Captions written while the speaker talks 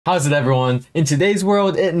How's it, everyone? In today's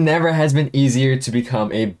world, it never has been easier to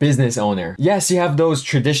become a business owner. Yes, you have those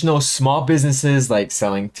traditional small businesses like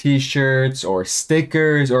selling t-shirts or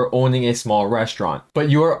stickers or owning a small restaurant. But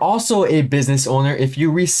you are also a business owner if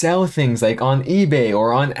you resell things like on eBay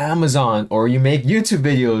or on Amazon, or you make YouTube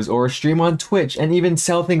videos or stream on Twitch and even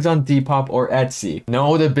sell things on Depop or Etsy.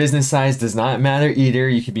 No, the business size does not matter either.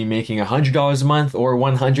 You could be making $100 a month or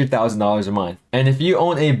 $100,000 a month. And if you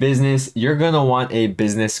own a business, you're gonna want a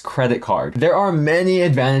business credit card. There are many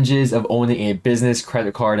advantages of owning a business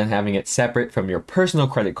credit card and having it separate from your personal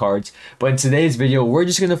credit cards, but in today's video, we're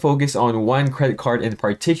just gonna focus on one credit card in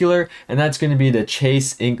particular, and that's gonna be the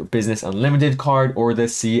Chase Ink Business Unlimited card, or the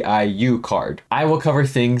CIU card. I will cover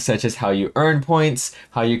things such as how you earn points,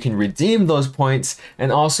 how you can redeem those points,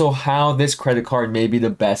 and also how this credit card may be the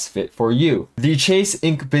best fit for you. The Chase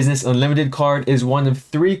Ink Business Unlimited card is one of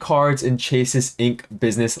 3 cards in Chase's Ink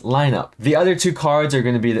Business lineup. The other 2 cards are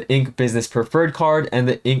going to be the Ink Business Preferred card and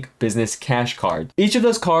the Ink Business Cash card. Each of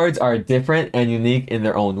those cards are different and unique in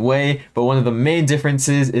their own way, but one of the main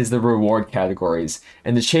differences is the reward categories.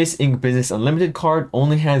 And the Chase Ink Business Unlimited card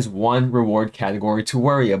only has one reward category to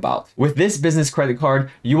worry about. With this business credit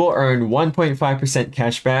card, you will earn 1.5%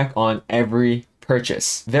 cash back on every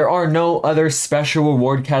purchase. There are no other special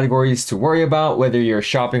reward categories to worry about, whether you're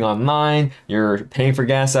shopping online, you're paying for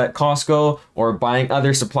gas at Costco, or buying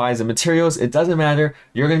other supplies and materials. It doesn't matter.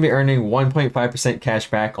 You're going to be earning 1.5% cash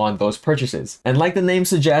back on those purchases. And like the name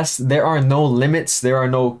suggests, there are no limits, there are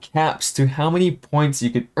no caps to how many points you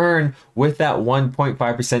could earn with that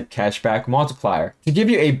 1.5% cash back multiplier. To give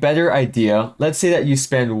you a better idea, let's say that you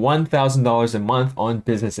spend $1,000 a month on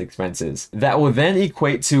business expenses. That will then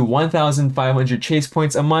equate to 1,500 Chase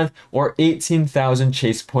points a month, or 18,000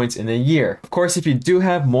 Chase points in a year. Of course, if you do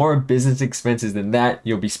have more business expenses than that,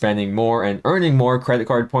 you'll be spending more and earning more credit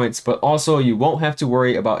card points, but also you won't have to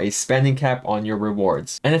worry about a spending cap on your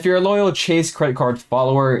rewards. And if you're a loyal Chase credit card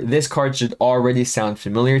follower, this card should already sound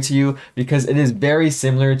familiar to you because it is very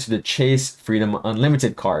similar to the Chase Freedom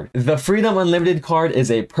Unlimited card. The Freedom Unlimited card is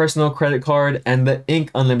a personal credit card and the Ink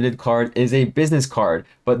Unlimited card is a business card,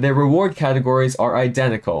 but their reward categories are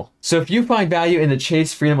identical. So if you find value in the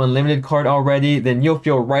Chase Freedom Unlimited card already, then you'll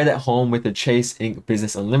feel right at home with the Chase Ink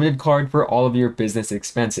Business Unlimited card for all of your business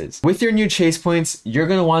expenses. With your new Chase points, you're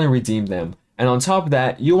going to want to redeem them. And on top of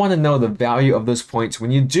that, you want to know the value of those points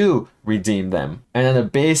when you do redeem them. And at a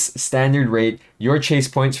base standard rate, your Chase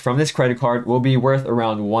points from this credit card will be worth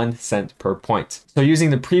around 1 cent per point. So using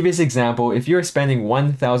the previous example, if you're spending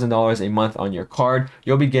 $1,000 a month on your card,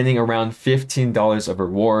 you'll be getting around $15 of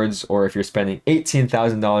rewards, or if you're spending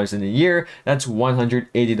 $18,000 in a year, that's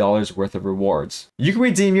 $180 worth of rewards. You can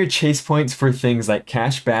redeem your Chase points for things like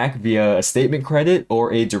cash back via a statement credit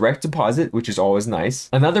or a direct deposit, which is always nice.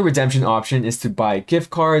 Another redemption option is to buy gift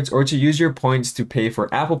cards or to use your points to pay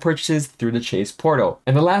for Apple purchases through the Chase portal.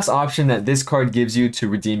 And the last option that this card gives you to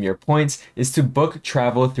redeem your points is to book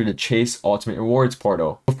travel through the Chase Ultimate Rewards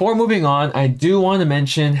portal. Before moving on, I do want to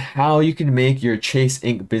mention how you can make your Chase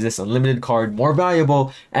Ink Business Unlimited card more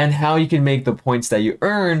valuable and how you can make the points that you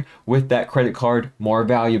earn with that credit card more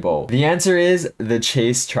valuable. The answer is the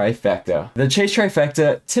Chase Trifecta. The Chase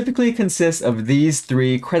Trifecta typically consists of these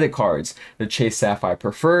 3 credit cards: the Chase Sapphire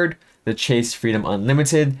Preferred, the Chase Freedom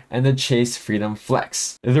Unlimited, and the Chase Freedom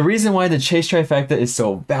Flex. The reason why the Chase Trifecta is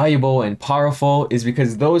so valuable and powerful is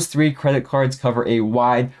because those 3 credit cards cover a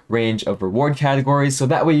wide range of reward categories, so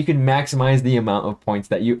that way you can maximize the amount of points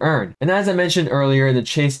that you earn. And as I mentioned earlier, the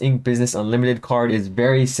Chase Ink Business Unlimited card is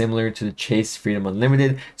very similar to the Chase Freedom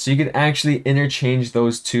Unlimited, so you can actually interchange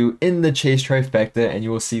those 2 in the Chase Trifecta and you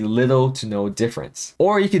will see little to no difference.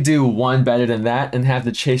 Or you could do one better than that and have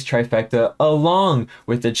the Chase Trifecta along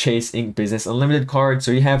with the Chase Ink Business Unlimited card,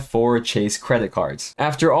 so you have 4 Chase credit cards.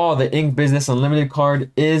 After all, the Ink Business Unlimited card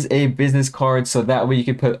is a business card, so that way you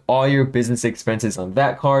can put all your business expenses on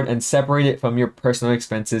that card and separate it from your personal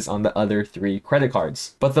expenses on the other 3 credit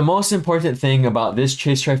cards. But the most important thing about this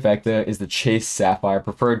Chase Trifecta is the Chase Sapphire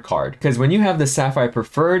Preferred card, because when you have the Sapphire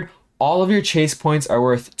Preferred, all of your Chase points are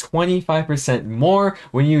worth 25% more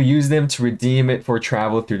when you use them to redeem it for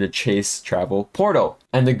travel through the Chase Travel portal.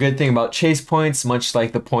 And the good thing about Chase points, much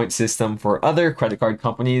like the point system for other credit card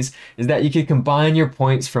companies, is that you can combine your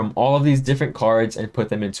points from all of these different cards and put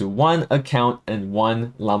them into one account and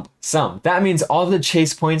one lump sum. That means all of the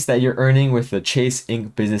Chase points that you're earning with the Chase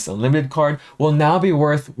Ink Business Unlimited card will now be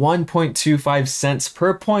worth 1.25 cents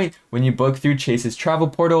per point when you book through Chase's travel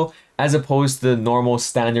portal, as opposed to the normal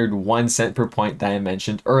standard 1 cent per point that I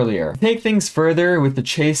mentioned earlier. To take things further, with the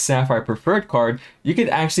Chase Sapphire Preferred card, you could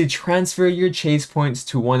actually transfer your Chase points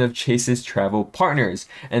to one of Chase's travel partners,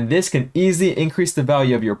 and this can easily increase the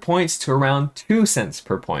value of your points to around 2 cents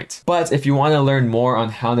per point. But if you want to learn more on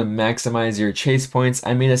how to maximize your Chase points,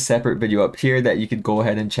 I made a separate video up here that you could go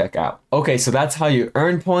ahead and check out. Okay, so that's how you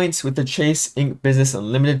earn points with the Chase Ink Business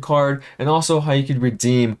Unlimited card, and also how you could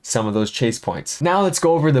redeem some of those Chase points. Now let's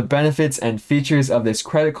go over the benefits and features of this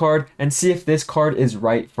credit card and see if this card is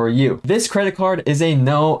right for you. This credit card is a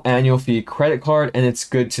no annual fee credit card, and it's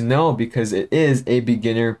good to know because it is a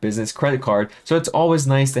beginner business credit card, so it's always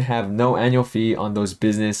nice to have no annual fee on those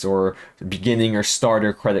business or beginning or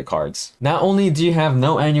starter credit cards. Not only do you have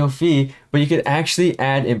no annual fee, but you could actually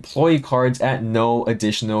add employee cards at no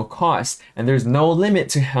additional cost, and there's no limit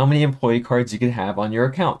to how many employee cards you can have on your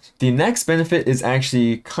account. The next benefit is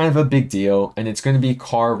actually kind of a big deal, and it's going to be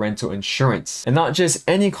car rental insurance. And not just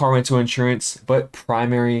any car rental insurance, but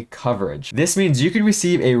primary coverage. This means you could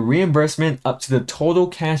receive a reimbursement up to the total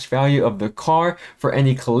cash value of the car for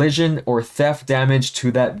any collision or theft damage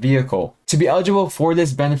to that vehicle. To be eligible for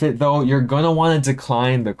this benefit though, you're going to want to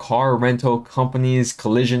decline the car rental company's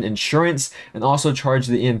collision insurance and also charge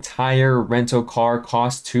the entire rental car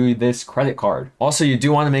cost to this credit card. Also, you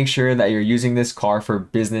do want to make sure that you're using this car for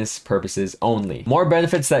business purposes only. More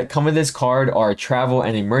benefits that come with this card are travel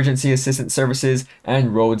and emergency assistance services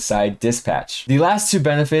and roadside dispatch. The last two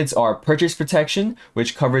benefits are purchase protection,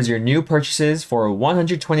 which covers your new purchases for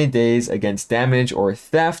 120 days against damage or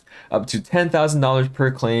theft, up to $10,000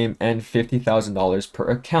 per claim and $50,000 per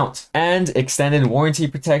account. And extended warranty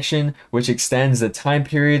protection, which extends the time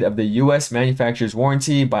period of the US manufacturer's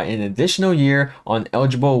warranty by an additional year on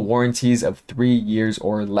eligible warranties of 3 years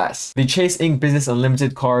or less. The Chase Ink Business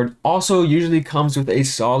Unlimited card also usually comes with a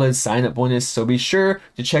solid sign-up bonus, so be sure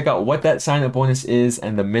to check out what that sign-up bonus is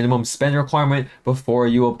and the minimum spend requirement before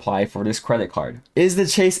you apply for this credit card. Is the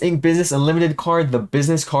Chase Ink Business Unlimited card the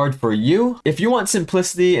business card for you? If you want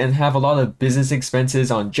simplicity and have a lot of business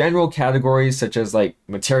expenses on general categories such as like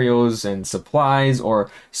materials and supplies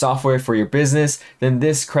or software for your business, then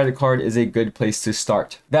this credit card is a good place to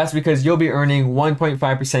start. That's because you'll be earning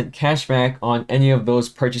 1.5% cash back on any of those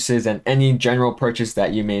purchases and any general purchase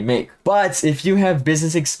that you may make. But if you have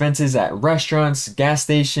business expenses at restaurants, gas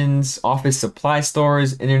stations, office supply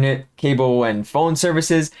stores, internet, cable, and phone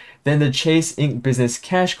services, then the Chase Ink Business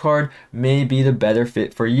Cash Card may be the better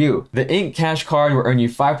fit for you. The Ink Cash Card will earn you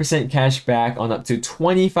 5% cash back on up to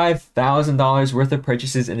 $25,000 worth of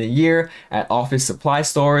purchases in a year at office supply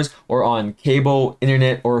stores or on cable,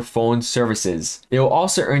 internet, or phone services. It will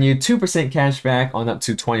also earn you 2% cash back on up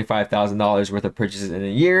to $25,000 worth of purchases in a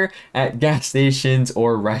year at gas stations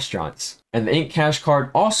or restaurants. And the Ink Cash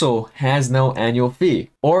Card also has no annual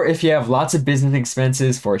fee. Or if you have lots of business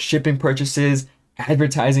expenses for shipping purchases,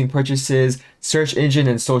 advertising purchases, search engine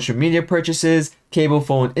and social media purchases, cable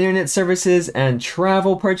phone internet services, and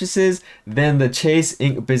travel purchases, then the Chase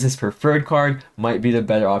Ink Business Preferred card might be the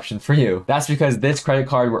better option for you. That's because this credit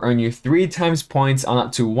card will earn you 3 times points on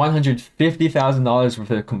up to $150,000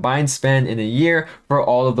 worth of combined spend in a year for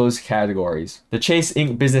all of those categories. The Chase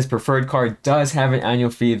Ink Business Preferred card does have an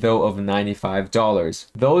annual fee though of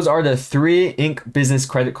 $95. Those are the 3 Ink Business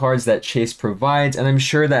credit cards that Chase provides, and I'm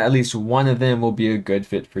sure that at least one of them will be a good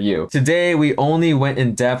fit for you. Today we only went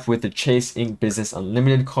in depth with the Chase Ink Business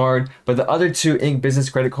Unlimited card, but the other 2 Ink Business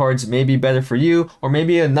credit cards may be better for you, or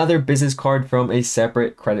maybe another business card from a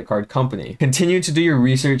separate credit card company. Continue to do your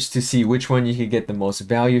research to see which one you could get the most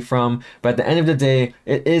value from, but at the end of the day,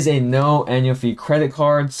 it is a no annual fee credit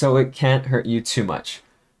card, so it can't hurt you too much.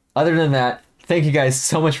 Other than that, thank you guys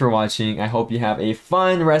so much for watching. I hope you have a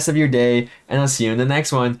fun rest of your day, and I'll see you in the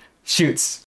next one. Shoots!